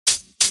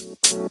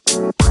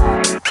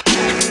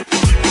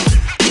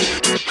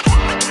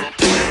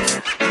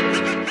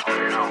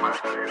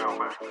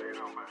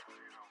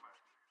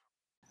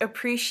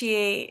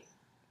Appreciate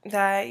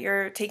that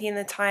you're taking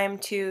the time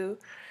to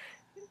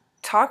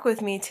talk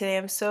with me today.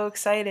 I'm so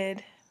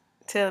excited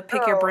to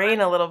pick your Oh, brain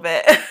a little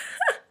bit.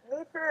 me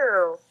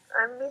too.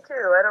 Me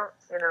too. I don't,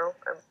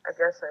 I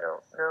guess I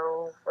don't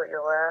know what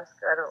you'll ask.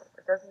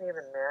 It doesn't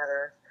even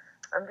matter.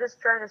 I'm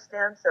just trying to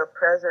stand so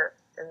present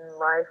in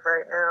life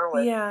right now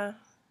with Yeah.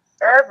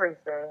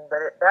 everything,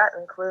 but that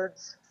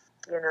includes,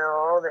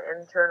 all the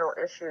internal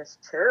issues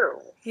too.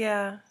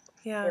 Yeah.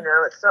 Yeah. I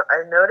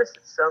notice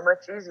it's so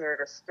much easier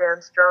to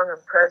stand strong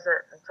and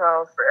present and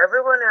tall for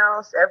everyone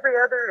else, every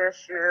other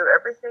issue,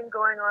 everything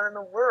going on in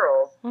the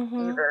world,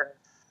 Mhm. even.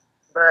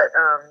 But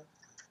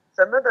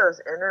some of those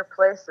inner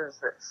places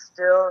that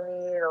still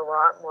need a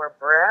lot more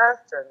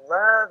breath and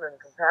love and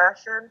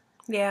compassion,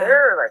 Yeah.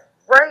 they're like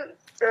right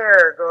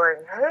there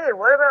going, hey,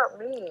 what about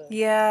me?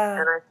 Yeah.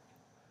 And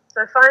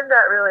so I find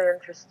that really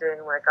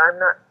interesting. Like, I'm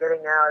not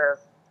getting out of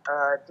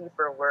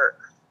deeper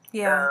work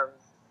Yeah. um,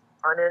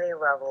 on any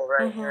level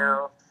right Mhm.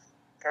 now.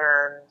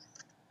 And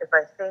if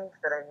I think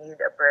that I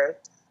need a break,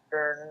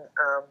 then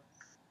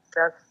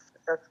that's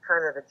that's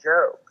kind of the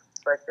joke.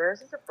 It's like there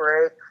isn't a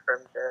break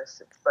from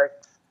this. It's like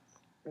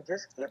you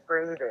just keep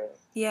breathing,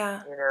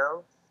 Yeah. you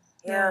know?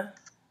 Yeah, Yeah.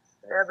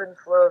 an ebb and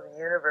flow of the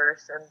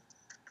universe. And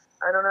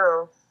I don't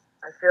know,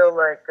 I feel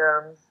like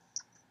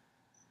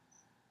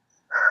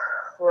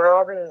we're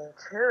all being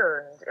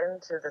tuned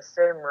into the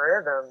same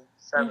rhythm Mhm.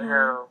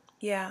 somehow.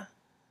 Yeah.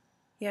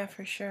 Yeah,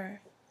 for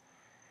sure.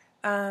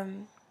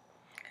 Um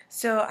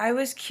so I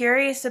was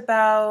curious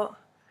about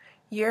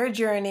your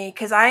journey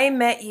cuz I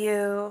met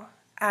you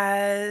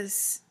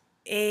as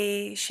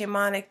a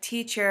shamanic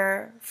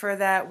teacher for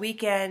that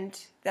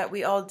weekend that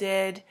we all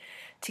did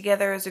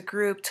together as a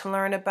group to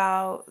learn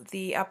about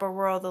the upper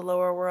world, the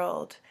lower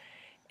world,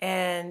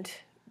 and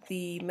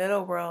the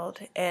middle world.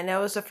 And that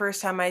was the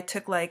first time I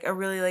took like a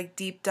really like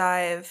deep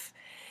dive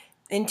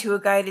into a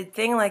guided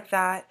thing like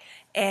that.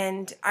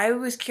 And I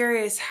was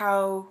curious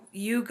how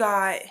you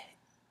got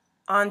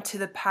onto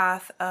the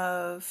path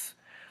of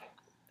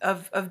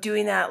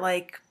doing that,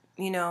 like,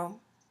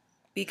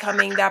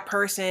 becoming that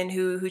person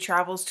who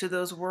travels to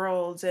those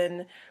worlds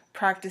and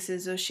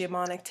practices those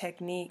shamanic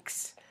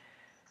techniques.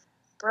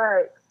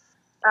 Right.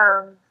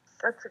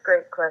 That's a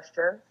great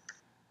question.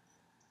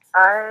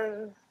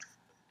 I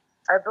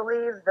I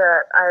believe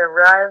that I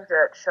arrived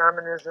at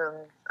shamanism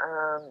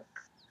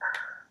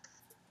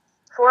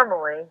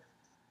formally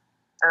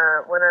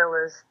when I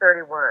was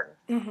 31,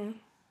 Mm-hmm.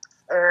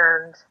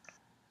 and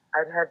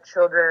I'd had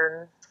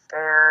children,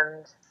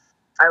 and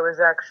I was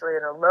actually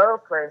in a low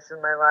place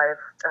in my life,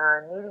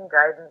 needing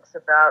guidance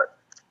about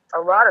a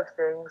lot of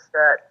things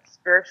that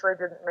spiritually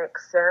didn't make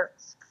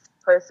sense,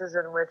 places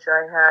in which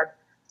I had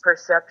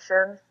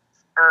perception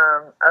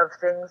of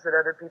things that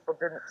other people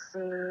didn't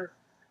see,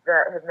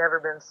 that had never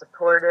been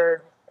supported,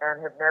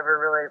 and had never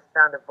really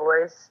found a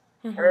voice.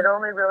 And Mm-hmm. it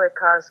only really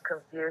caused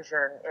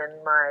confusion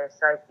in my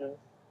psyche.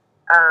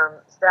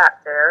 Sat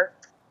there,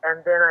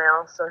 and then I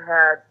also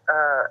had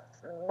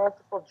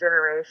multiple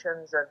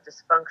generations of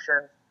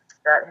dysfunction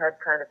that had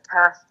kind of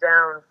passed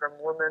down from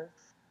woman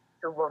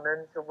to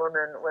woman to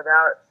woman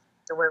without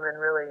the women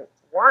really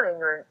wanting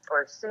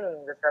or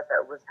seeing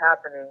that was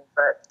happening.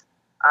 But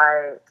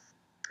I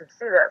could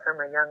see that from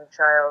a young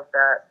child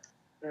that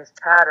these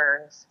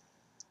patterns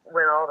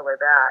went all the way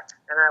back.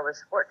 And I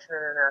was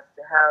fortunate enough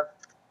to have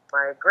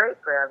my great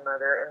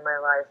grandmother in my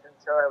life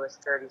until I was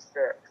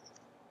 36.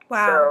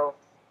 Wow. So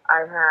I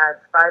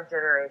had 5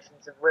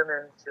 generations of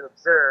women to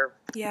observe.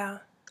 Yeah.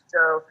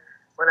 So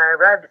when I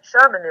arrived at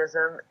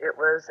shamanism, it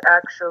was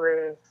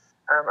actually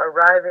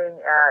arriving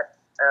at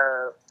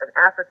an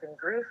African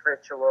grief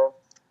ritual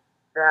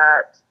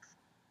that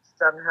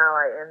somehow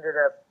I ended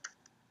up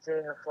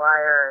seeing a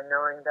flyer and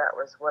knowing that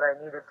was what I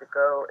needed to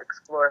go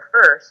explore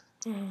first.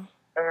 Mm-hmm.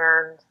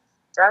 And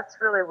that's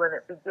really when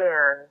it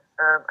began.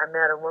 I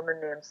met a woman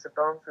named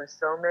Sabone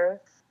Fusome,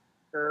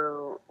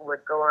 who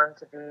would go on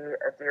to be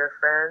a dear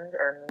friend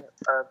and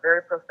a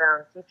very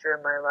profound teacher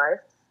in my life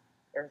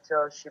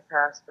until she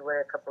passed away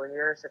a couple of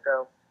years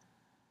ago.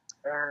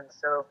 And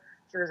so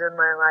she was in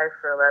my life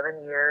for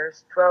 11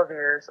 years, 12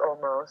 years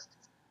almost.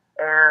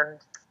 And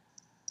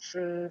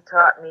she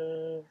taught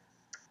me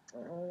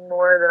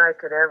more than I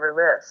could ever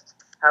list.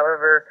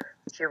 However,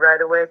 she right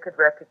away could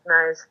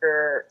recognize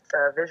the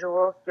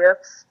visual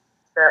gifts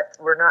that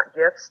were not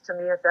gifts to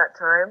me at that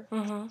time.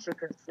 Mm-hmm. She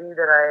could see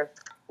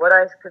what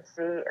I could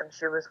see, and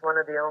she was one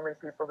of the only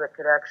people that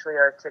could actually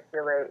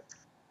articulate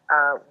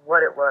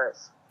what it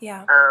was.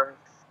 Yeah.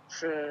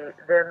 She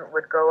then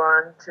would go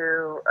on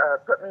to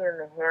put me in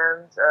the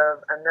hands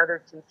of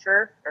another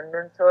teacher and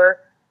mentor.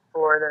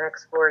 For the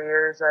next 4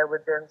 years, I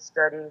would then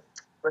study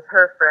with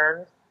her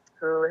friend,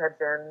 who had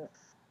been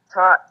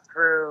taught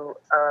through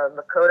a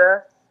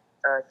Lakota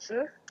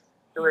chief,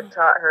 who Mm-hmm. had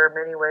taught her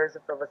many ways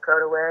of the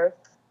Lakota way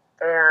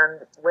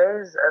and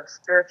ways of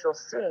spiritual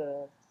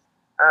seeing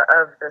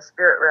of the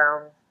spirit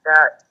realm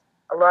that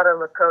a lot of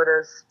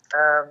Lakotas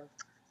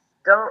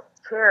don't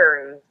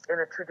carry in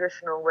a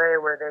traditional way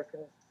where they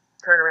can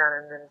turn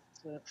around and then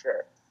teach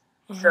it.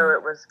 Mm-hmm. So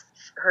it was,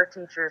 her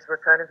teachers were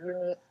kind of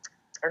unique,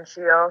 and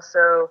she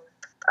also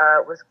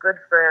was good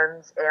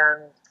friends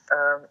and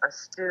a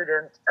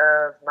student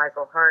of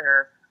Michael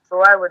Harner,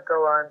 who I would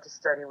go on to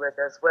study with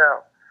as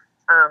well.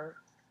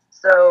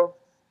 So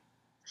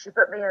she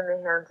put me in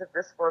the hands of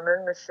this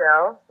woman,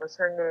 Michelle, was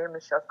her name,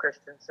 Michelle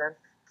Christensen,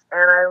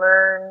 and I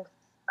learned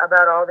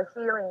about all the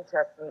healing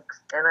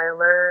techniques, and I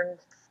learned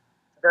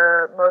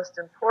the most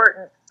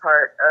important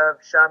part of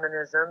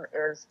shamanism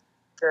is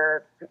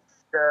the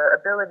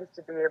ability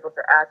to be able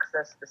to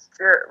access the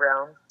spirit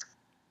realm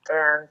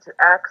and to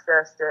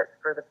access it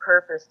for the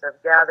purpose of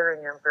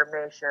gathering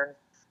information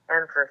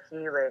and for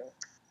healing.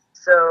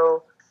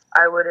 So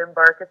I would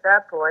embark at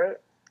that point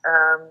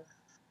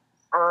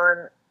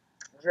on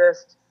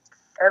just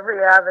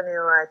every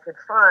avenue I could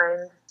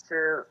find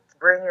to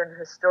bring in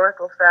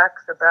historical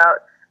facts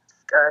about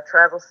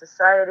tribal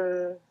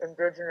society,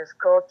 indigenous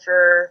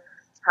culture,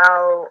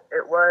 how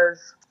it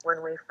was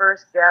when we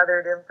first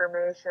gathered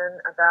information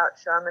about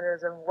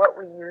shamanism, what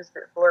we used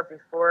it for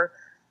before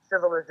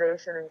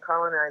civilization and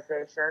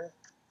colonization,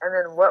 and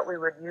then what we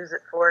would use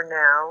it for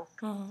now.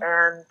 Mm-hmm.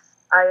 And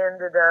I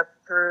ended up,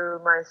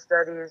 through my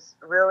studies,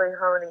 really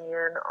honing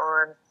in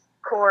on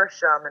core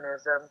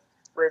shamanism,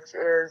 which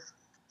is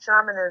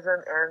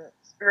shamanism and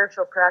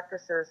spiritual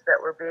practices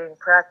that were being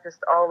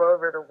practiced all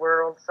over the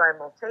world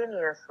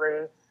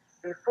simultaneously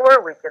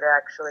before we could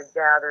actually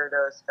gather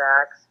those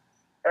facts.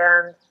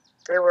 And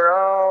they were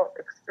all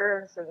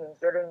experiencing and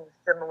getting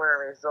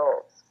similar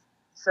results.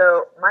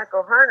 So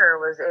Michael Harner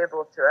was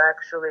able to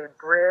actually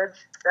bridge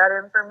that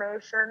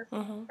information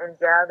and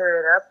gather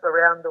it up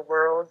around the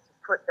world to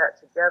put that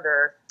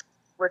together,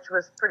 which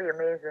was pretty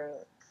amazing.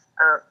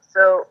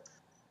 So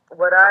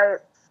what I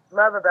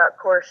love about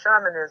core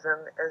shamanism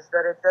is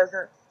that it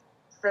doesn't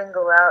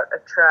single out a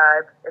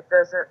tribe. It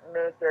doesn't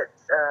make it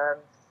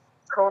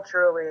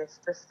culturally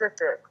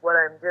specific what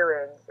I'm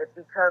doing. It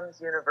becomes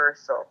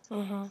universal,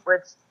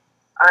 which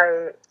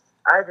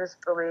I just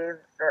believe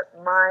that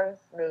my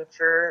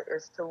nature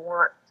is to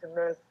want to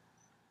make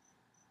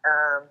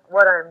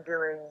what I'm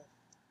doing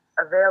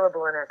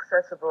available and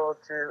accessible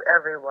to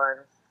everyone.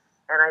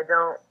 And I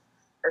don't,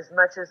 as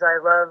much as I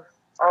love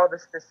all the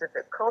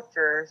specific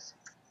cultures,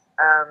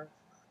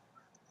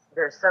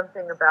 there's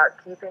something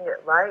about keeping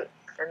it light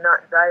and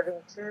not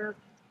diving too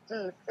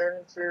deep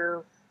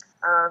into,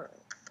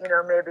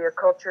 maybe a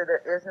culture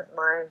that isn't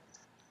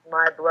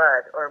my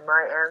blood or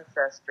my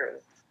ancestry.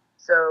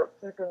 So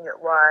keeping it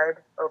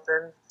wide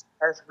open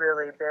has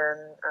really been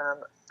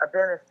a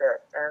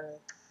benefit, and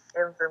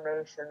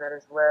information that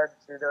has led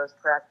to those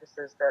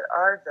practices that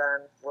are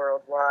done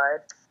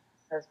worldwide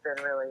has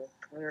been really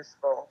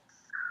useful.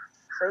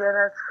 So yeah,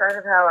 that's kind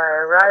of how I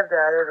arrived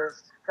at it,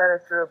 is kind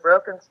of through a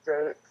broken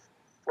state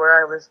where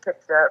I was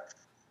picked up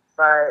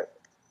by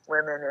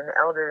women and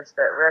elders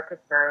that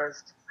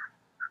recognized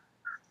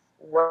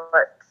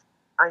what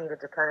I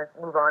needed to kind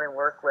of move on and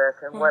work with,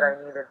 and what I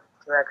needed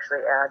to actually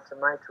add to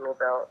my tool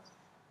belt.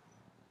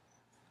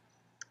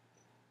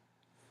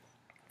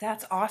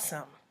 That's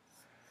awesome.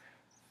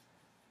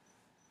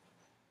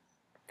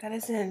 That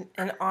is an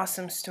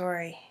awesome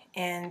story.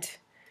 And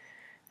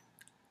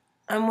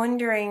I'm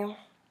wondering,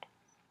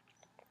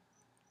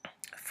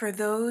 for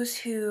those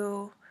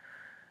who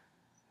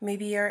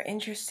maybe are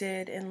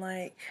interested in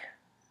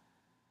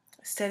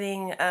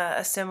studying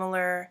a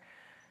similar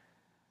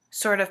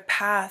sort of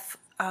path,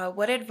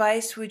 what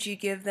advice would you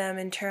give them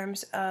in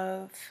terms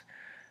of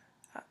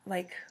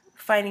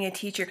finding a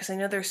teacher? Because I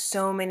know there's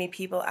so many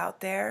people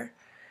out there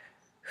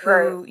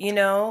who,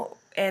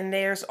 and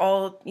there's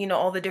all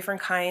the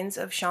different kinds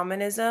of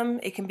shamanism.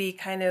 It can be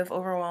kind of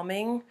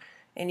overwhelming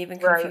and even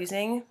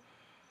confusing.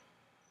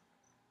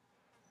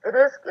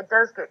 It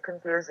does get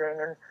confusing.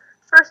 And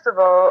first of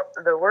all,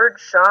 the word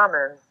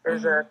shaman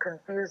is a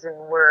confusing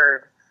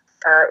word.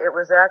 It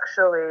was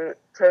actually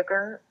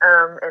taken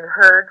and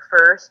heard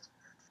first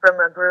from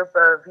a group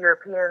of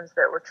Europeans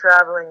that were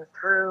traveling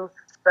through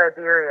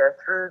Siberia,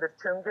 through the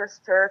Tungus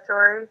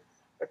territory.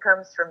 It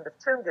comes from the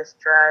Tungus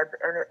tribe,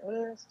 and it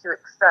means to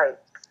excite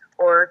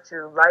or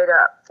to light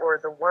up, or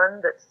the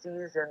one that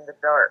sees in the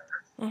dark.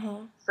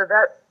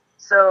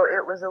 So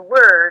it was a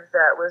word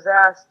that was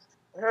asked,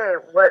 hey,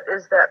 what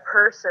is that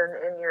person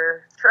in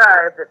your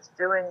tribe that's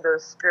doing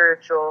those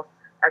spiritual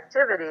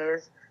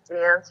activities?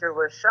 The answer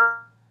was shaman.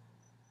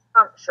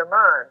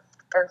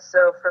 And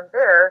so from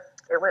there,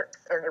 it went,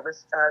 and it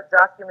was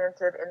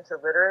documented into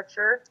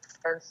literature.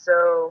 And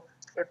so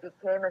it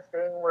became a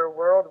thing where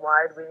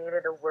worldwide we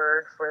needed a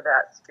word for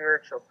that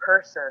spiritual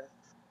person.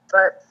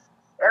 But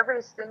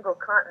every single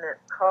continent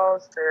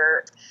calls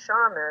their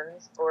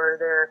shamans or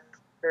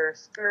their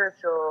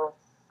spiritual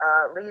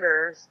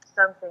leaders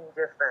something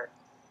different.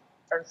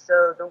 And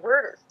so the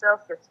word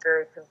itself gets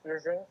very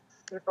confusing.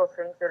 People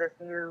think that if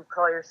you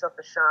call yourself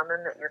a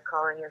shaman, that you're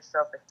calling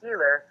yourself a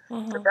healer,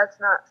 but that's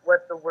not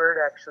what the word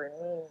actually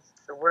means.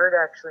 The word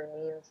actually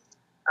means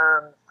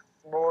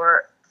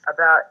more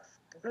about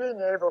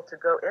being able to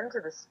go into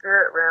the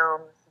spirit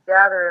realm,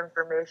 gather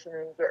information,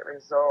 and get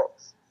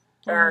results.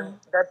 And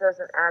that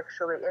doesn't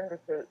actually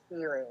indicate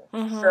healing.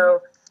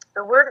 So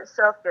the word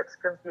itself gets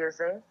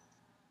confusing,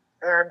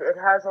 and it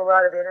has a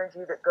lot of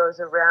energy that goes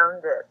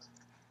around it.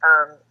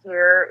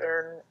 Here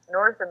in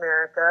North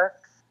America,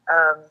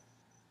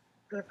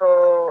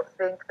 people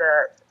think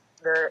that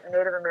the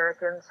Native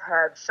Americans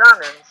had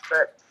shamans,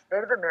 but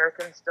Native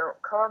Americans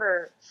don't call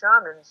their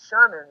shamans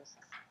shamans.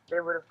 They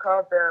would have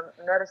called them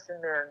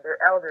medicine men, their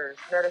elders,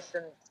 their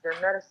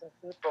medicine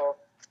people.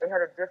 They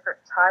had a different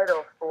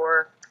title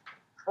for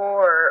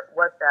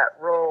what that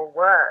role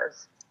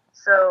was.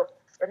 So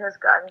it has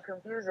gotten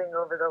confusing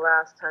over the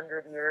last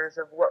 100 years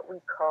of what we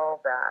call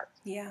that.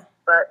 Yeah.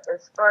 But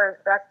as far as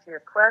back to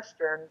your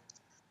question,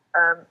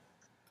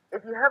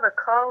 if you have a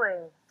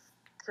calling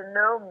to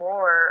know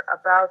more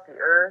about the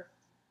earth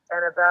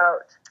and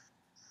about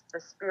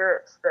the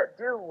spirits that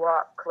do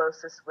walk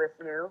closest with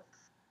you,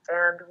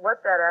 and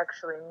what that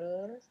actually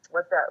means,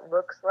 what that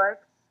looks like,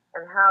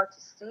 and how to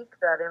seek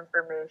that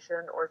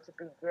information or to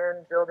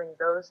begin building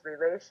those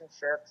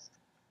relationships,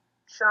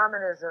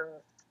 shamanism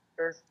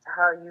is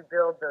how you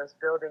build those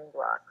building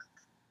blocks.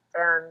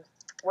 And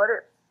what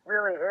it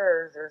really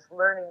is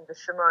learning the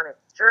shamanic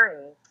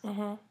journey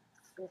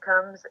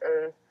becomes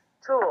a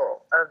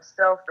tool of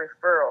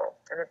self-referral,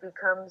 and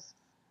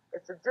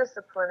it's a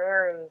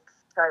disciplinary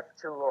type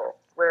tool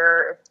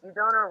where if you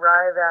don't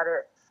arrive at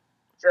it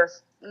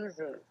just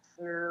easy,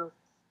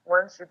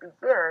 once you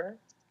begin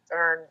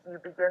and you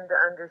begin to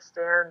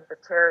understand the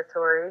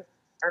territory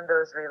and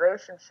those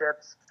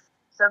relationships,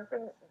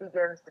 something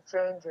begins to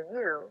change in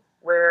you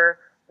where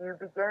you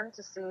begin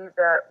to see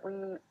that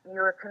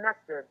you're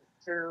connected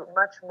to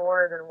much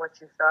more than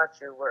what you thought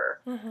you were.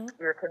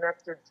 You're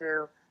connected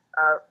to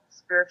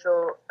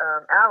spiritual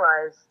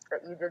allies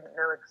that you didn't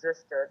know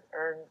existed,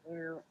 and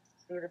you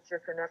see that you're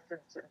connected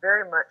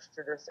very much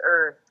to this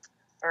earth,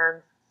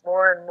 and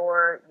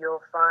more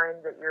you'll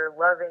find that you're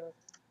loving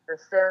the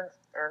sense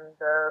and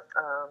the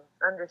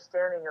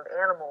understanding of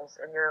animals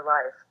in your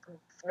life,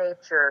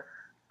 nature,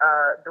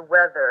 the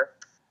weather,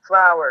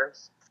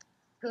 flowers,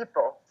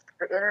 people.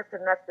 The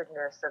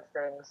interconnectedness of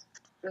things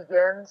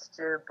begins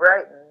to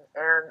brighten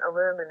and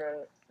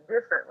illuminate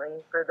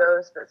differently for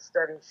those that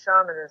study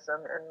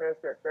shamanism and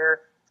make it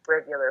their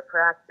regular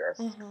practice.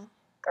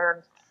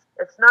 And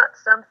it's not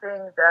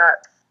something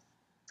that,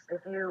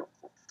 if you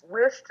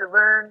wish to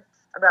learn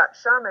about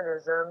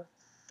shamanism,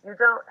 you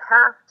don't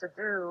have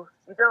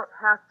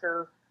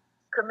to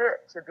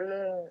commit to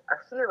being a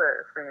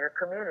healer for your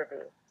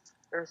community.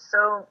 There's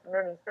so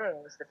many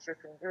things that you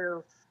can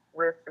do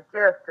with the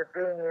gift of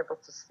being able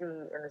to see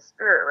in the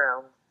spirit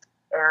realm,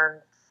 and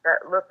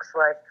that looks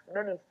like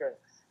many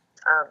things.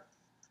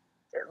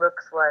 It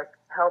looks like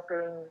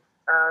helping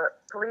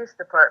police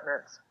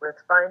departments with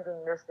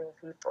finding missing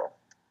people.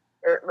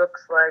 It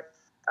looks like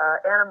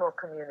animal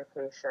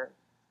communication.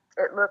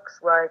 It looks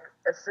like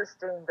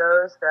assisting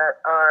those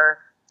that are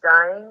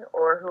dying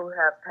or who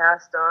have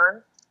passed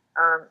on,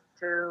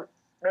 to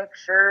make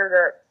sure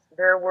that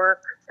their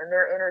work and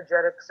their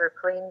energetics are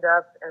cleaned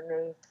up and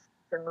they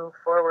can move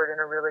forward in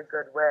a really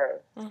good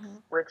way,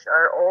 which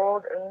are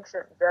old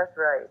ancient death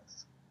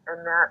rites,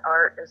 and that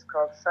art is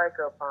called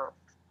psychopomp.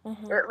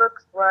 It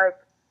looks like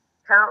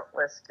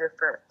countless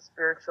different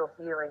spiritual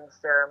healing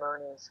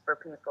ceremonies for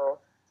people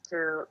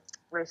to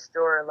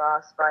restore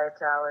lost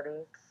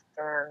vitality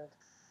and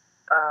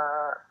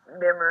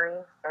memory,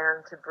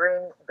 and to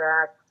bring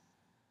back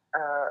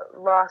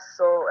lost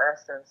soul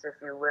essence, if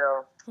you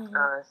will,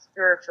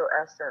 spiritual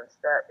essence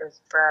that is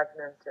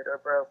fragmented or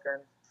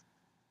broken.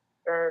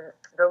 And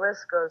the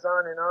list goes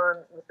on and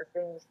on with the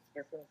things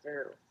you can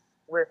do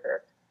with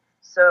it.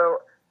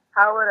 So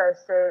how would I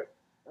say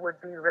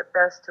would be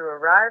best to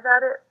arrive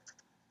at it?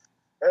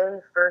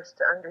 A, first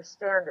to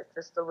understand it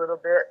just a little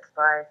bit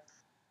by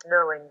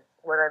knowing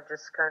what I've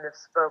just kind of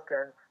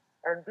spoken.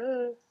 And B,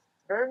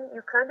 then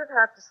you kind of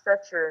have to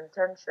set your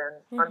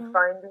intention on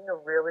finding a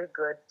really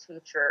good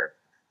teacher.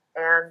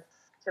 And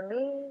to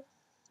me,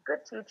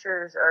 good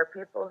teachers are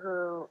people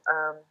who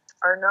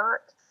are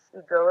not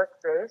egoic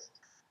based,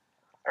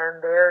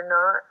 and they're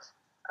not,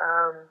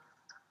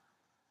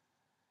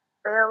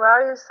 they allow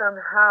you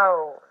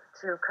somehow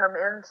to come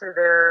into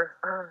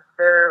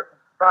their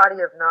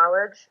body of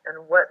knowledge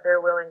and what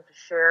they're willing to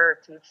share or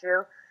teach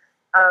you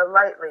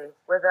lightly,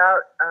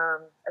 without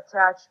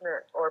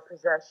attachment or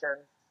possession,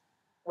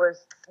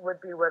 would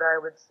be what I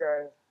would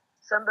say.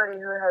 Somebody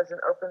who has an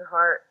open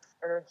heart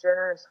and a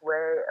generous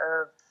way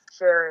of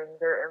sharing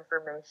their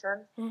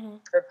information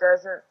that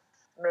doesn't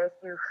make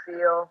you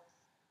feel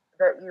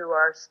that you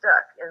are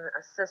stuck in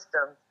a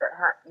system that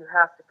you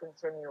have to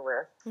continue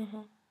with.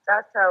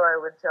 That's how I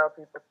would tell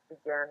people to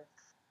begin,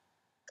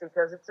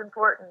 because it's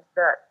important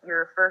that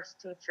your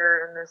first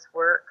teacher in this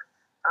work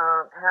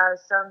has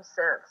some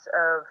sense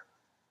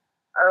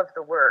of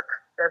the work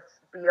that's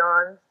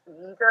beyond the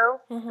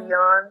ego,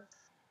 beyond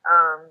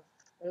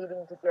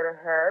needing to get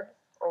ahead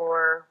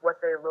or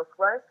what they look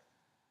like.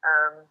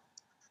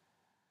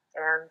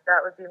 And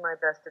that would be my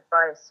best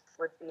advice,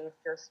 would be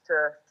just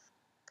to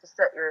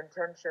set your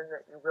intention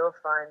that you will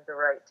find the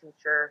right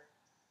teacher,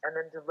 and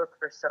then to look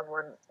for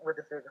someone with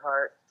a big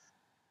heart.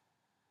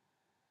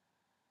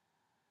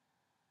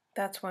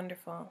 That's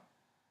wonderful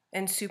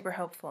and super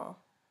helpful.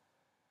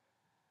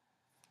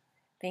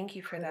 Thank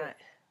you for that.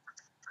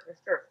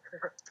 Sure.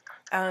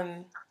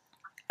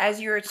 As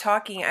you were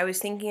talking, I was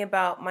thinking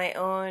about my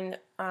own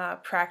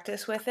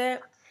practice with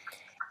it,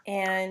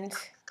 and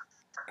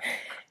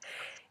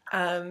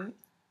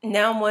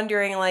now I'm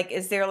wondering, like,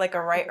 is there like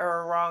a right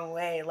or a wrong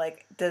way?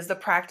 Like, does the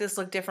practice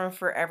look different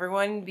for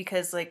everyone?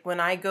 Because like when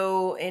I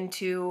go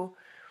into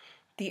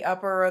the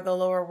upper or the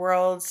lower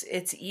worlds,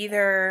 it's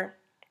either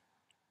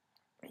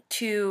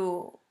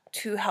to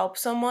help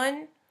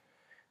someone,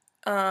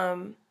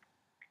 um,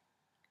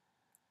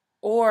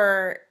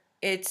 or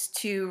it's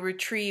to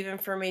retrieve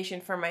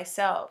information for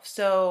myself.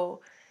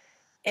 So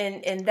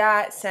in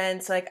that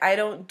sense, like I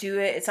don't do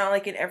it. It's not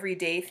like an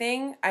everyday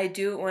thing. I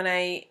do it when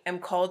I am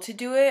called to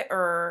do it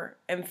or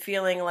am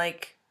feeling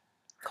like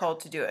called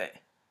to do it.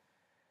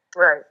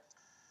 Right.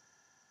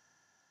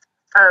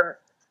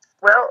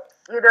 Well,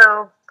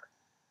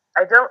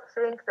 I don't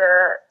think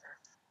that.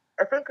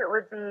 I think it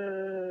would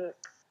be.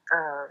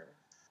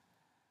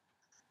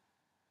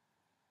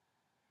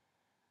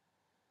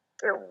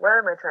 What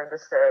am I trying to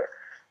say?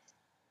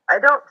 I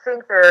don't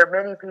think there are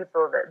many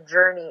people that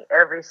journey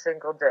every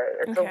single day.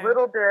 It's a Okay.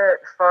 little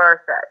bit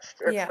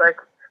far-fetched. It's Yeah. like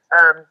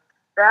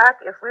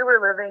back, if we were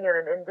living in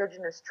an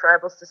indigenous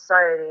tribal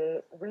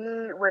society,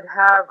 we would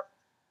have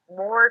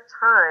more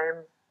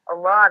time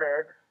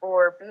allotted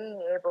for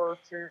being able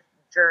to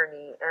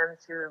journey and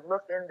to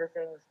look into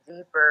things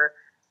deeper,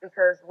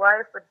 because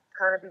life would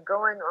kind of be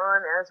going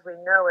on as we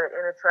know it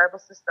in a tribal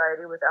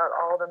society without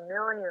all the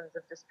millions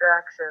of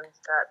distractions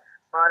that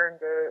modern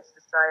day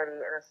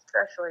society, and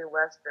especially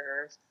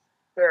Westerners,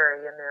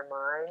 carry in their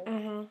mind.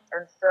 Mm-hmm.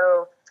 And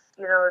so,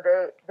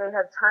 they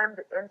have time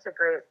to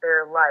integrate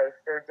their life,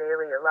 their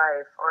daily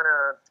life, on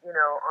an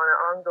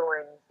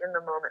ongoing, in the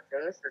moment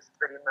basis,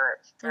 pretty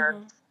much. Mm-hmm.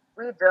 And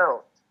we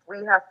don't.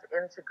 We have to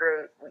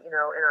integrate, in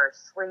our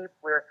sleep.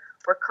 We're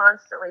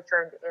constantly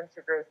trying to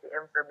integrate the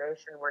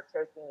information we're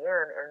taking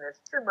in, and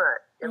there's too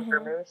much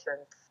information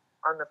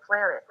on the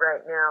planet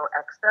right now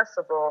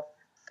accessible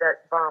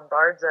that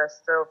bombards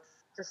us. So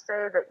to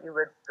say that you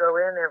would go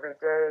in every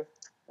day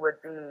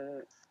would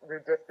be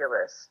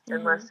ridiculous,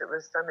 unless it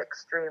was some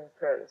extreme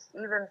case.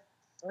 Even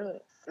me,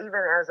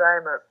 even as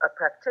I'm a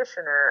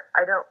practitioner,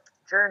 I don't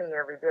journey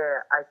every day.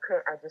 I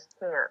just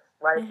can't.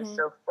 Life is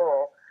so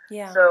full.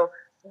 Yeah. So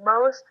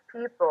most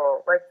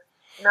people, like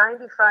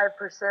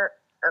 95%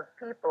 of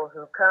people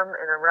who come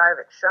and arrive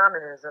at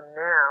shamanism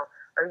now,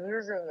 are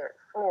using it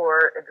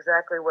for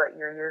exactly what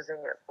you're using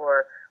it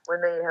for.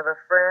 When they have a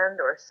friend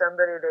or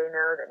somebody they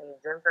know that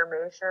needs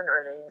information,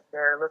 or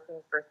they're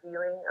looking for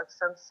healing of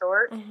some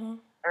sort,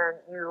 and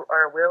you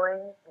are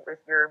willing, with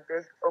your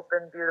big,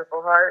 open,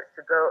 beautiful heart,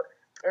 to go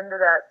into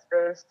that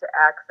space to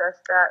access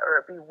that,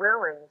 or be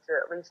willing to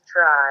at least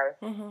try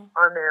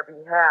on their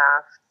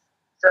behalf.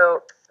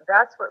 So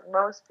that's what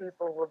most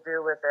people will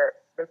do with it.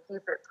 They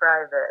keep it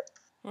private.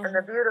 And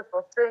the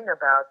beautiful thing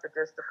about the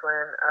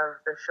discipline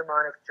of the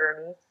shamanic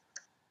journey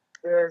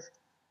is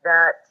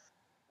that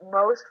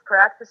most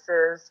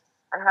practices,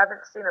 I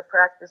haven't seen a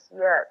practice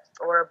yet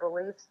or a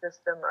belief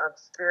system of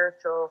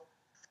spiritual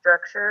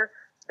structure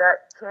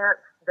that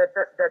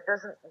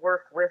doesn't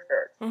work with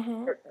it.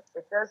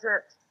 It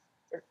doesn't.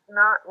 It's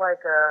not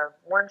like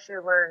once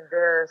you learn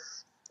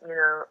this,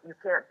 you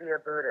can't be a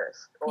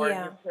Buddhist, or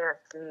you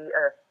can't be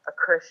a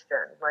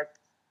Christian. Like,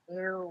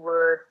 you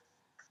would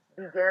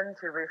begin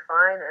to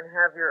refine and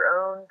have your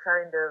own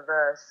kind of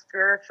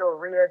spiritual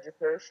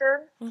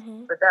re-education,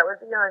 but that would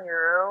be on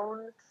your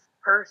own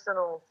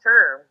personal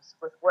terms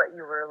with what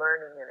you were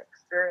learning and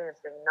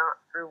experiencing, not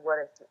through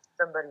what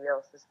somebody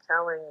else is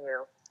telling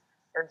you.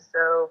 And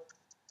so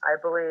I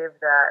believe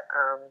that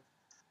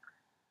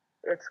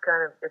it's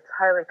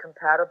highly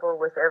compatible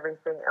with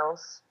everything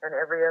else and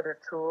every other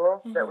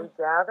tool that we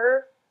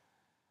gather.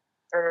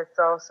 And it's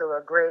also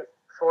a great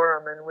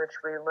forum in which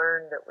we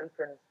learn that we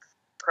can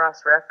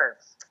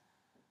cross-reference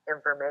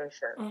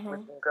information. We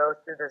can go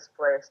through this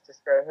place to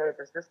say, hey,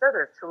 does this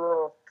other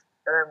tool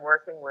that I'm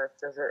working with,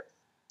 does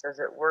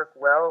it work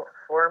well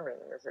for me?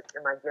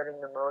 Am I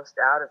getting the most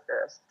out of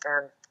this?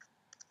 And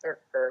if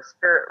the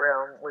spirit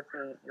realm would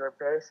be your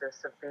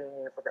basis of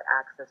being able to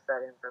access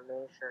that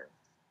information.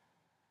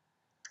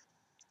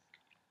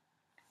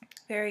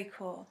 Very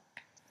cool.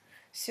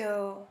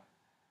 So,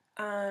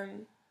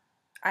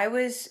 I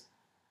was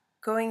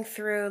going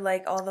through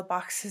like all the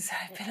boxes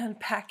I've been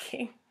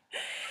unpacking,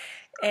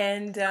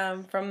 and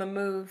from the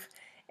move,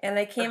 and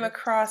I came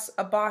across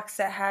a box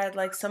that had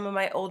like some of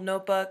my old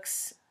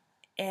notebooks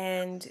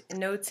and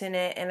notes in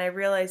it, and I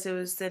realized it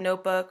was the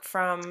notebook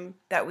from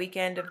that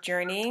weekend of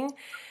journeying.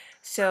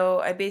 So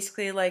I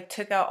basically like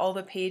took out all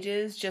the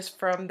pages just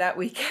from that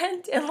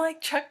weekend and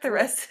like chucked the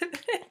rest of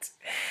it.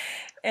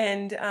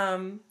 And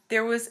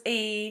there was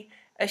a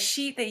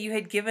sheet that you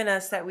had given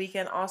us that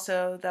weekend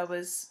also that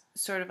was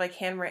sort of like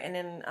handwritten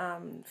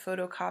and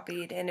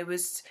photocopied, and it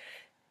was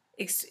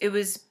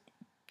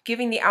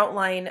giving the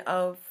outline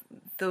of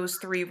those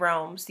three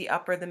realms: the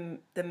upper,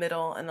 the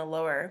middle, and the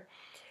lower.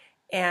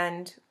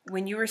 And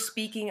when you were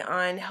speaking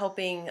on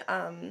helping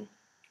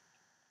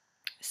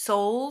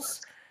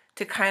souls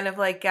to kind of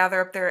like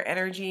gather up their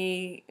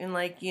energy and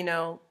like,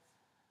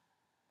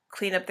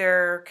 clean up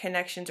their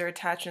connections or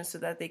attachments so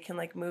that they can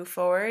like move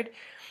forward,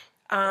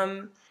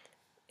 um,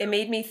 it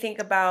made me think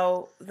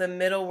about the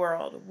middle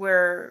world,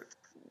 where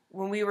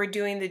when we were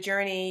doing the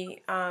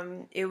journey,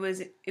 it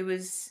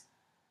was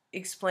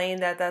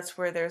explained that that's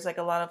where there's like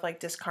a lot of like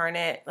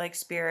discarnate like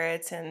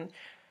spirits and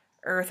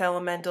earth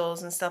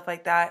elementals and stuff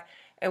like that.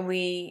 And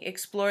we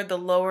explored the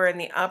lower and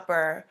the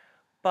upper.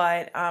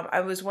 But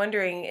I was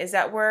wondering, is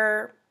that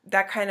where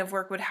that kind of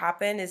work would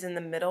happen? Is in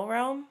the middle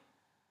realm,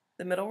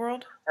 the middle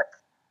world?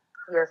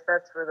 Yes,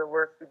 that's where the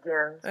work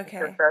begins, because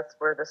Okay. that's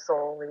where the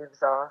soul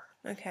leaves off.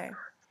 Okay.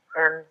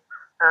 And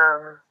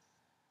um,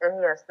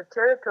 and yes, the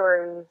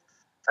territory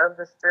of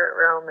the spirit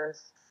realm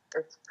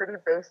it's pretty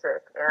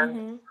basic, and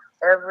Mhm.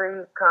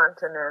 every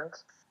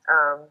continent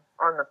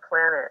on the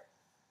planet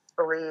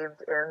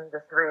believed in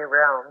the three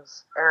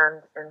realms.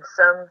 And in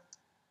some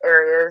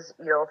areas,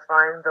 you'll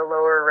find the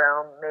lower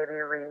realm, maybe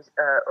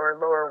or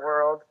lower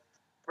world,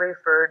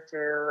 referred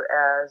to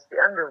as the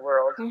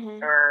underworld,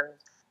 Mhm.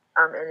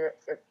 and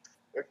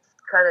it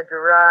kind of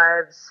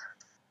derives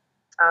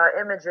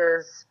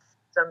images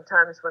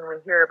sometimes when we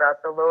hear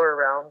about the lower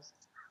realms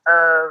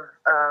of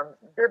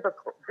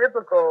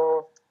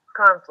biblical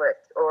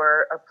conflict,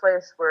 or a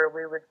place where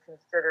we would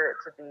consider it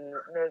to be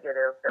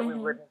negative, that we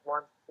Mhm. wouldn't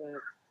want to be.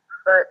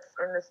 But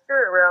in the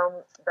spirit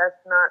realm,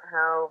 that's not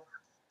how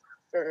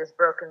it is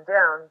broken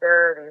down.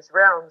 There are these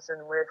realms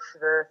in which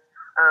that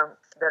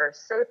are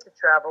safe to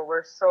travel,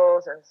 where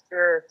souls and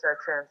spirits are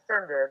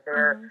transcended.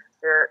 Mhm.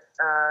 They're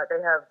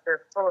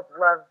full of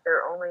love.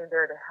 They're only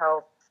there to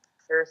help.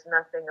 There's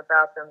nothing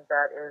about them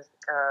that is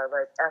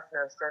like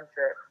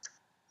ethnocentric.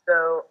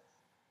 So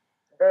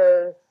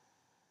they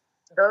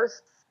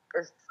those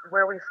is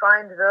where we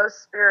find those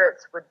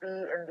spirits would be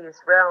in these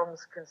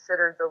realms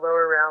considered the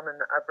lower realm and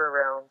the upper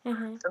realm.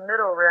 Mhm. The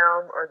middle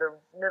realm, or the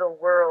middle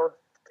world,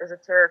 is a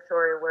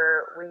territory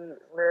where we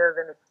live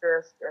and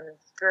exist, and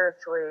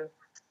spiritually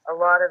a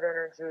lot of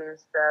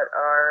energies that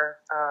are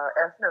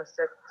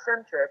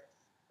ethnocentric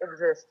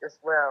exist as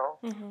well.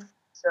 Mhm.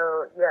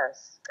 So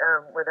yes,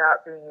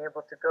 without being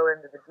able to go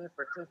into the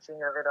deeper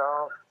teaching of it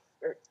all,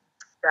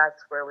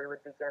 that's where we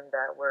would begin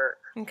that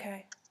work.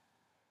 Okay.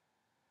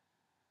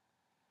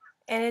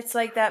 And it's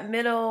like that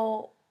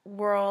middle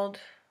world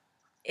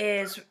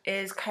is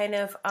kind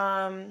of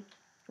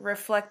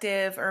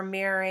reflective or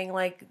mirroring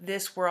like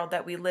this world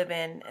that we live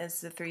in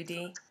as the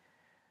 3D.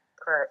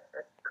 Correct.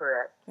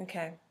 Correct.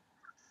 Okay.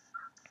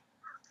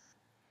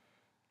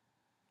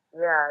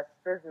 Yeah, it's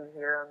busy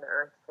here on the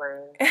Earth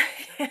plane.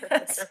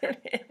 Yes,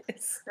 it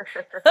is.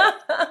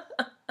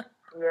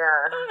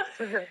 Yeah,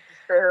 to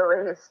say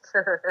the least.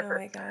 Oh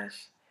my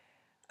gosh.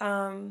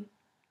 Um,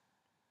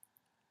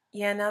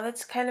 yeah, now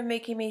that's kind of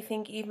making me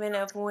think even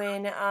of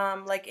when,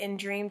 like in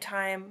dream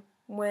time,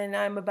 when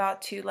I'm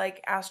about to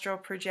like astral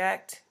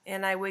project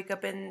and I wake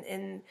up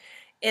in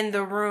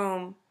the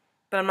room,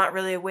 but I'm not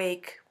really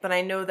awake, but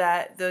I know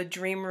that the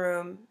dream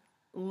room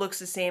looks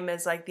the same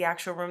as like the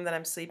actual room that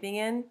I'm sleeping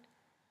in.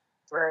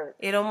 Right.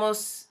 It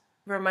almost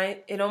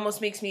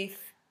makes me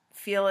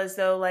feel as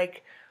though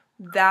like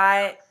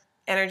that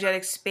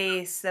energetic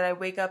space that I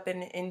wake up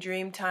in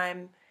dream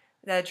time,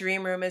 that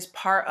dream room is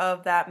part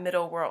of that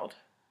middle world.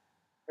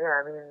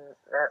 Yeah, I mean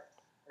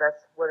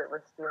that's what it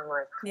would seem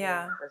like to me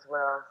Yeah. as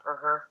well. Uh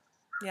huh.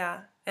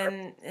 Yeah.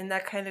 And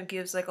that kind of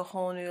gives like a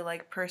whole new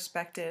like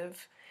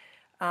perspective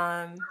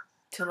um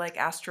to like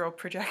astral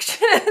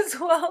projection as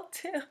well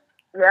too.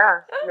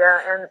 Yeah,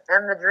 yeah,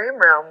 and the dream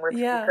realm, which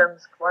Yeah.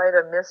 becomes quite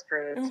a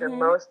mystery to Mhm.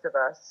 most of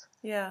us.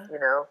 Yeah. You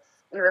know,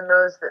 even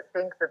those that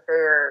think that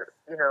they're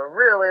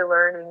really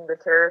learning the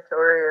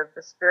territory of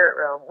the spirit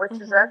realm, which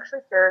is Mhm.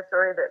 actually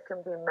territory that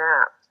can be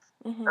mapped.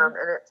 Mhm.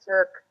 And it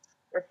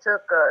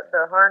took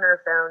the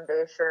Harner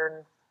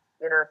Foundation,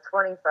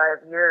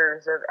 25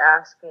 years of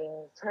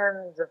asking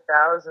tens of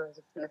thousands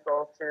of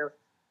people to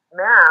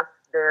map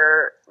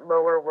their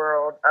lower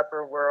world,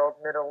 upper world,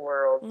 middle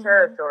world Mhm.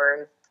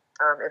 territory,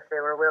 if they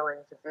were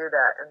willing to do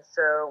that. And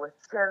so, with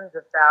tens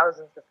of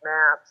thousands of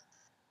maps,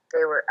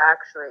 they were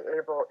actually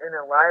able, in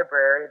a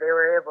library, they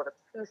were able to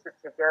piece it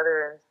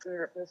together and see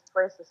that these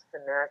places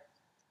connect,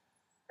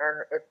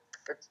 and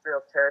it's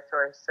real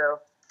territory.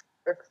 So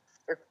it's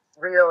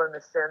real in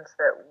the sense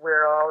that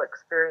we're all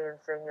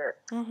experiencing it.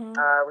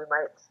 Mhm. We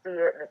might see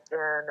it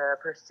and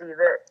perceive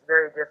it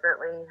very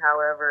differently.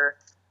 However,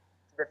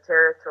 the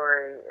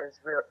territory is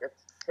real.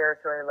 It's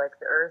territory like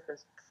the earth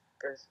is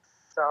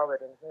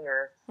solid in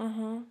here.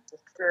 Mhm. The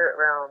spirit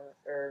realm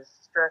is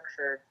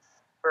structured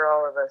for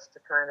all of us to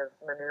kind of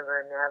maneuver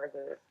and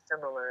navigate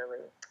similarly.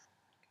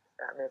 If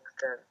that makes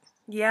sense.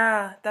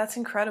 Yeah, that's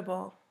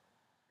incredible.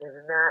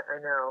 Isn't that? I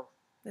know.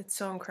 It's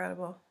so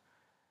incredible.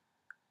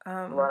 A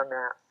Um lot of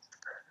maps.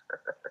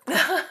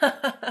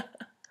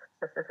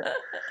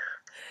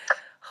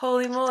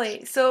 Holy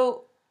moly.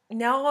 So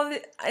now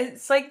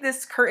it's like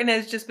this curtain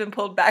has just been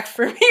pulled back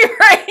for me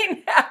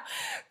right now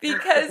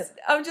because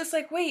I'm just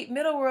like, wait,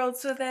 middle world.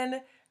 So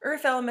then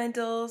earth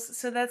elementals.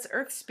 So that's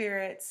earth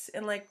spirits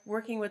and like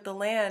working with the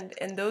land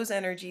and those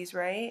energies,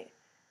 right?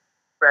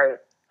 Right.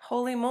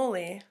 Holy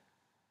moly.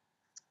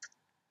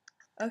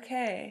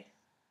 Okay.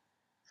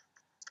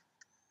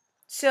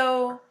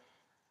 So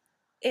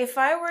if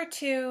I were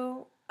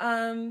to,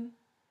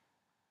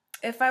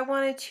 if I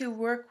wanted to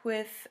work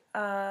with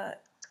an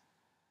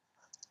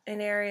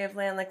area of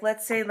land, like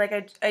let's say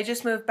like I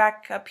just moved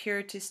back up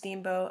here to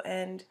Steamboat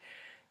and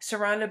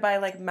surrounded by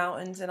like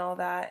mountains and all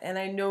that, and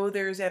I know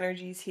there's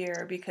energies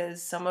here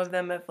because some of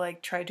them have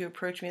like tried to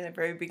approach me in the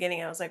very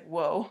beginning. I was like,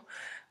 whoa.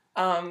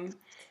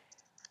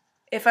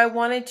 If I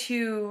wanted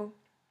to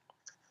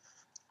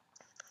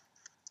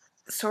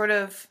sort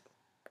of,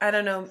 I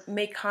don't know,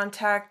 make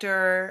contact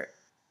or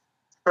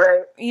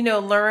Right.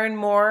 learn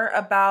more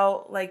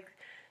about like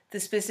the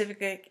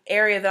specific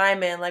area that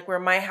I'm in, like where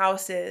my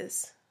house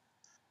is,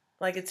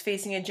 like it's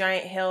facing a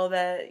giant hill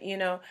that,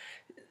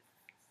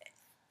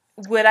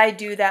 would I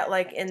do that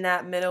like in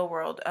that middle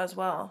world as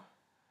well?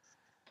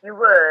 You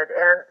would,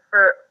 and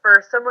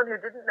for someone who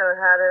didn't know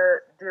how to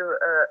do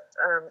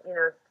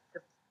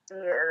to be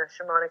in a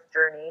shamanic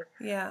journey,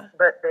 Yeah.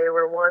 but they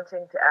were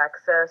wanting to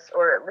access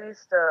or at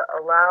least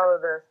allow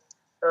the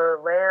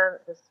land,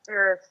 the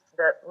spirits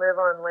that live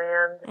on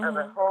land of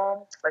a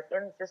home, like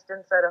just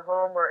inside a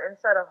home or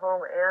inside a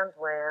home and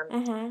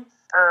land.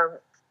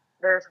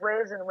 There's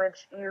ways in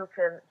which you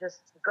can just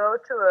go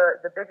to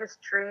the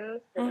biggest tree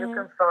that you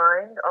can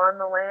find on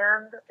the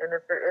land, and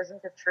if there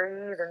isn't a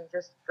tree, then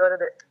just go to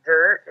the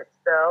dirt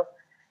itself,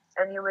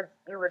 and you would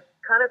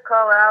kind of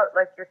call out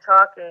like you're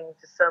talking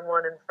to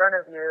someone in front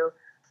of you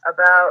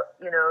about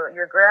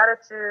your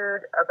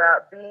gratitude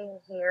about being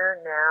here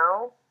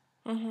now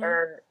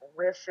and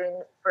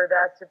wishing for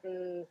that to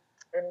be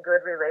in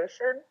good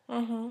relation.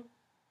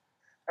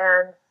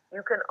 And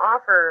you can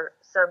offer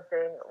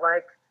something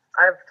like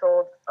I've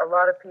told a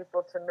lot of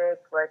people to make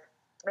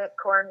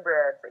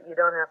cornbread, but you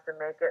don't have to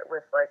make it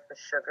with like the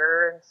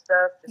sugar and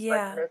stuff. Just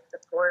like make the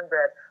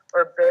cornbread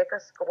or bake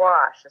a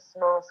squash, a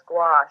small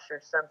squash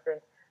or something,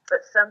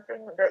 but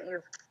something that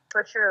you've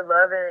put your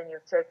love in and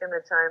you've taken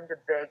the time to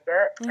bake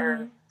it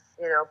and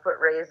put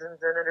raisins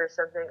in it or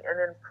something, and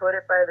then put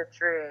it by the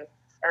tree.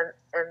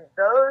 And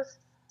those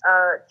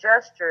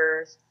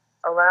gestures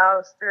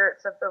allow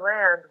spirits of the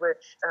land,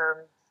 which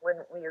when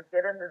you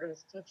get into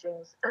these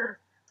teachings,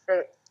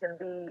 they can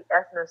be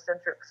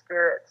ethnocentric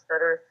spirits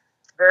that are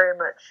very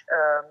much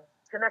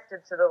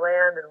connected to the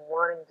land and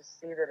wanting to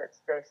see that it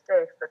stays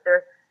safe, but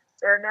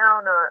they're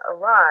now not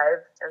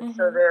alive, and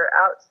so they're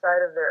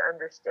outside of their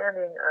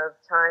understanding of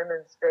time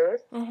and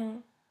space,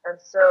 and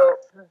so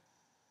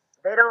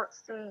they don't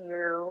see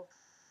you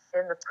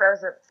in the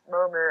present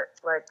moment,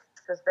 like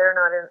because they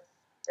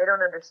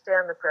don't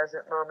understand the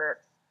present moment.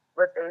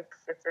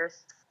 If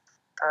there's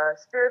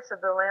spirits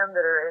of the land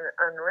that are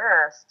in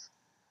unrest,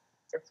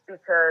 it's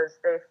because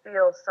they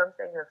feel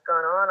something has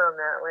gone on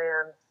that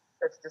land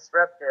that's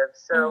disruptive.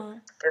 So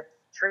if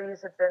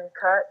trees have been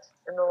cut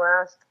in the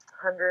last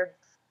 100,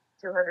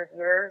 200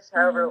 years,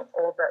 however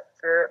old that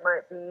spirit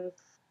might be,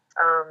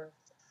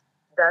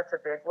 that's a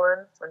big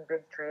one. When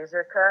big trees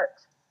are cut,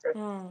 they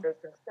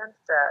can sense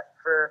that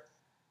for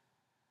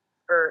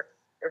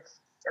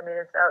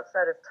it's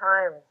outside of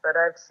time, but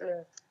I've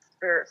seen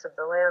spirits of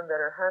the land that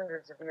are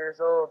hundreds of years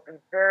old be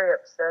very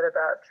upset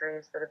about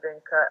trees that have been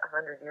cut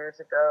 100 years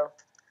ago.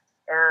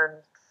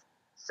 And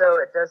so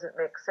it doesn't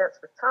make sense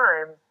with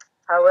time.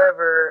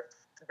 However,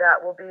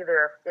 that will be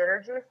their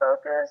energy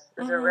focus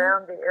is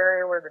around the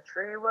area where the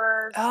tree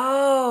was.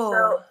 Oh.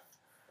 So,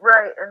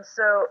 right. And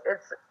so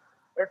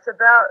it's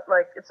about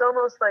like it's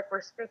almost like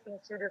we're speaking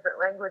two different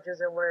languages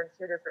and we're in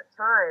two different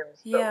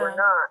times, but we're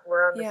not.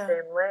 We're on the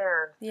same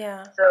land.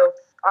 Yeah. So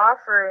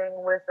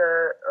offering with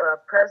a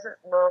present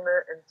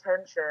moment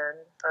intention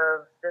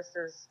of this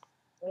is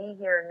me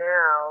here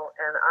now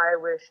and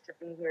I wish to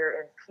be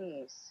here in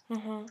peace,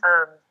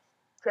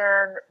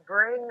 can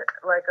bring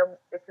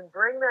it can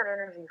bring that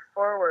energy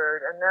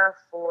forward enough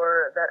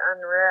for that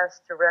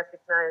unrest to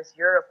recognize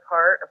you're a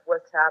part of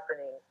what's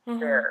happening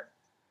there.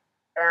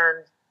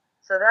 And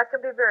so that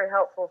can be very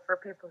helpful for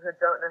people who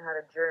don't know how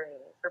to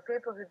journey. For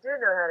people who do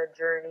know how to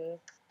journey,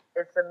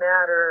 it's a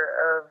matter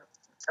of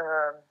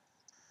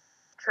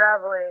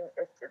traveling.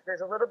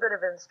 There's a little bit of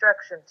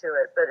instruction to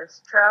it, but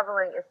it's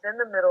traveling. It's in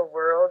the middle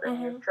world,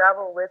 and you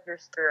travel with your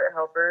spirit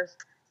helpers,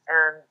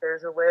 and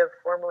there's a way of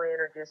formally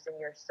introducing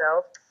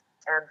yourself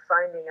and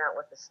finding out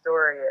what the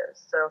story is.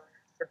 So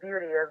the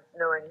beauty of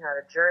knowing how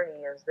to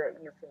journey is that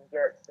you can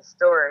get the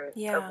story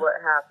of what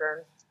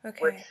happened,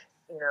 which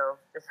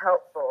is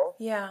helpful.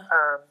 Yeah.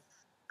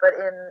 But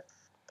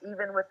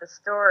even with the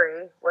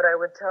story, what I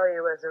would tell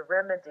you as a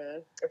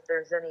remedy, if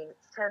there's any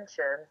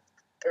tension,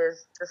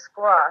 is the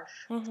squash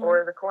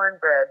or the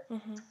cornbread.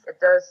 It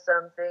does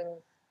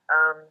something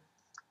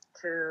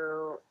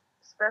to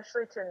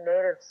especially to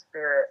native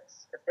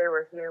spirits, if they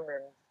were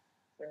human,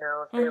 you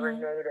know, if they were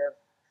Mhm. native,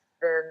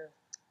 then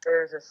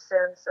there's a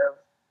sense of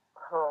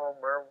home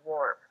or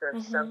warmth.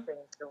 There's Mhm.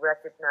 something to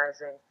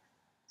recognizing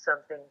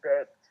something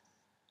baked.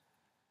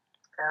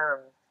 Um,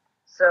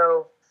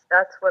 so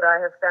that's what I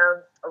have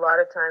found. A lot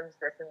of times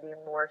there can be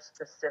more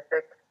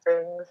specific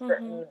things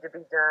that Mhm. need to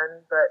be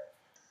done, but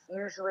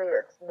usually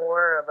it's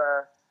more of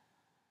a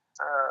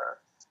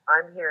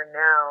I'm here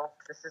now,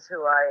 this is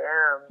who I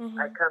am,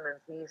 I Mhm. come in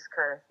peace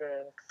kind of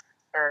thing,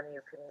 and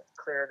you can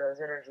clear those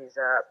energies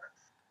up.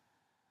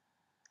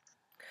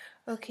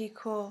 Okay,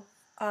 cool.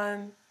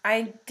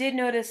 I did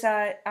notice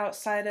that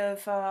outside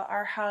of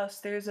our house,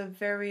 there's a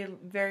very,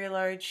 very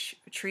large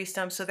tree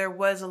stump. So there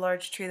was a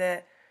large tree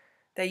that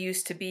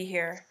used to be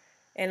here,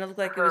 and it looked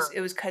like Uh-huh.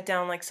 it was cut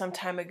down like some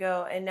time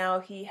ago. And now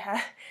he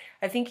had,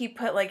 I think he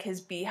put like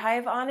his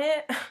beehive on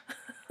it.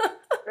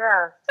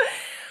 Yeah.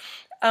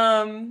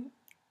 um,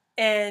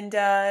 and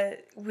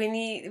when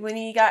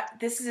he got,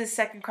 this is his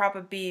second crop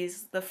of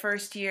bees. The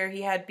first year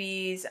he had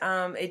bees,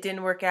 it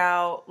didn't work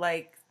out.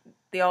 Like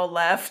they all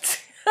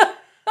left.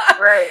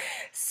 Right.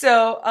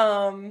 So,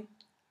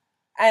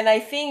 and I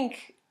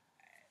think,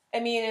 I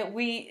mean,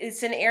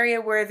 it's an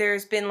area where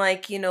there's been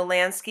like,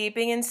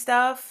 landscaping and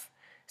stuff.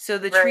 So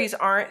the Right. trees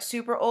aren't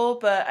super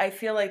old, but I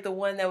feel like the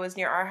one that was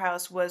near our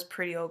house was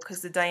pretty old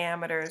because the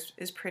diameter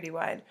is pretty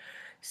wide.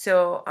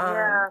 So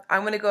Yeah.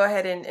 I'm gonna go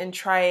ahead and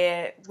try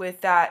it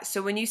with that.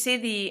 So when you say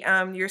the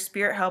your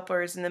spirit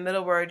helpers in the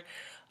middle word,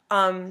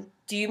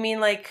 do you mean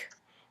like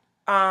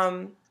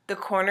the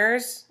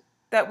corners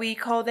that we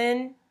called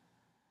in?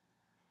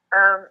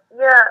 Yeah.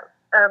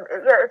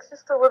 Yeah. It's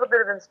just a little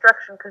bit of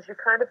instruction because you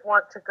kind of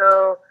want to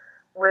go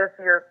with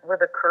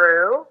a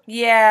crew.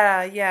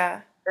 Yeah,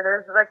 yeah. And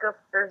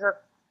there's a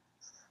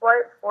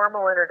slight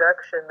formal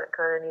introduction that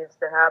kind of needs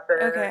to happen,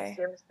 and it Okay.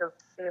 seems to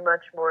be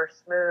much more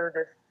smooth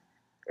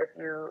if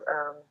you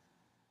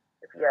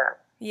if yeah. I'll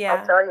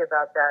Yeah. tell you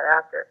about that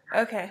after.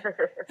 Okay.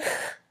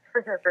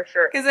 For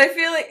sure. Because I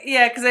feel like,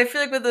 yeah, because I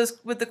feel like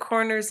with the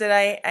corners that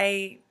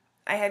I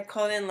had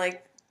called in,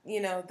 like,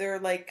 they're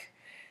like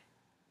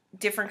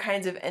different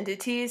kinds of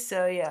entities.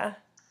 So yeah,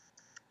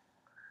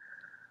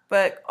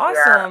 but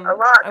Yeah, a awesome.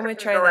 lot I'm can gonna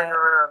be try going that.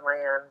 on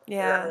land. I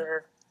Yeah, mean,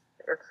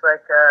 it's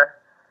like some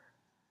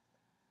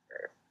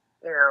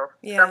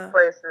yeah.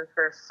 places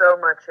there's so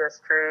much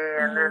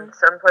history, and then Mhm.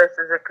 some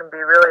places it can be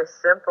really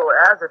simple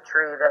as a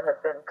tree that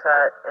had been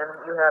cut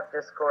and you have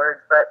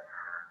discord. But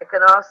it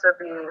can also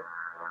be,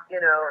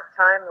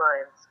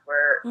 timelines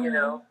where,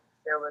 Mhm.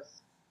 there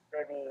was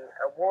maybe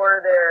a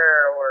war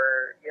there,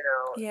 or,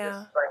 Yeah.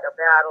 just like a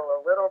battle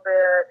a little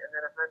bit, and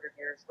then 100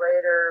 years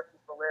later,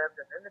 people lived,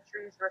 and then the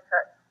trees were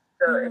cut.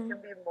 So it Mhm.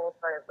 can be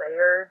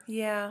multi-layered,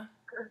 Yeah.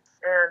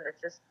 and it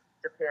just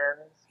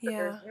depends. But Yeah.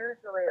 there's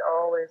usually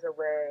always a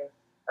way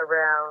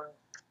around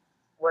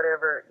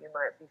whatever you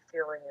might be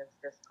feeling is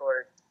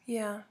discord.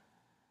 Yeah.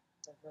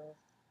 Hmm.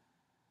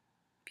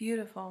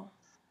 Beautiful.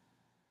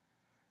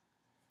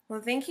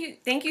 Well, thank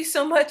you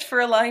so much for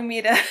allowing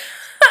me to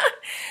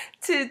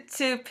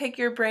to pick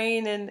your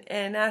brain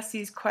and ask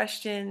these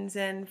questions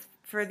and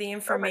for the Oh my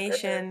goodness.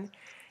 information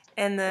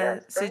and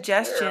Yes, the thank you.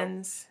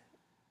 suggestions.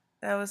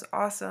 That was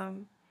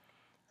awesome.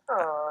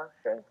 Oh,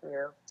 thank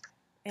you.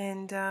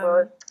 And Well,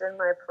 it's been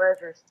my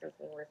pleasure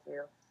speaking with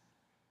you.